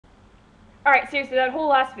Alright, seriously, that whole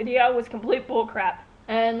last video was complete bullcrap.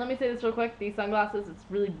 And let me say this real quick. These sunglasses, it's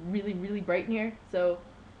really, really, really bright in here. So,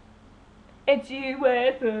 It's you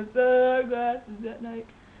with the sunglasses at night.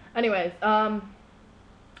 anyways,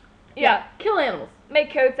 yeah, kill animals.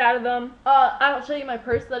 Make coats out of them. I'll show you my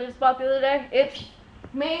purse that I just bought the other day. It's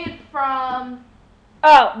made from...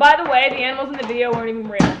 Oh, by the way, the animals in the video weren't even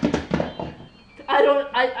real.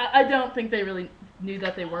 I don't think they really knew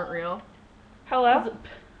that they weren't real. Hello?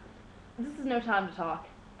 This is no time to talk.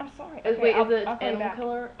 I'm sorry. Wait, Okay, is it I'll call you animal back.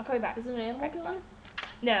 killer? I'll call you back. Is it an animal killer?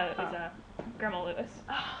 No, it was Grandma Lewis.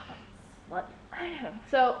 Slut. I know.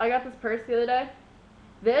 So, I got this purse the other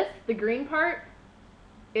day. The green part,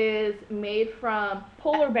 is made from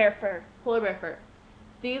Polar bear fur. polar bear fur.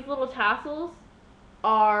 These little tassels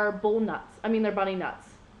are bull nuts. I mean, they're bunny nuts.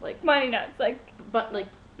 Like, Bunny nuts, like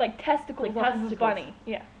testicles Like off of a testicles. bunny.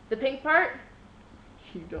 Yeah. the pink part,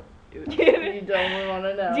 you don't want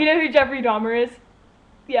to know. Do you know who Jeffrey Dahmer is?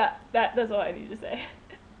 Yeah, that's all I need to say.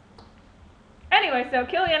 Anyway, so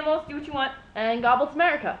kill the animals, do what you want. And God bless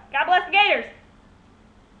America. God bless the gators!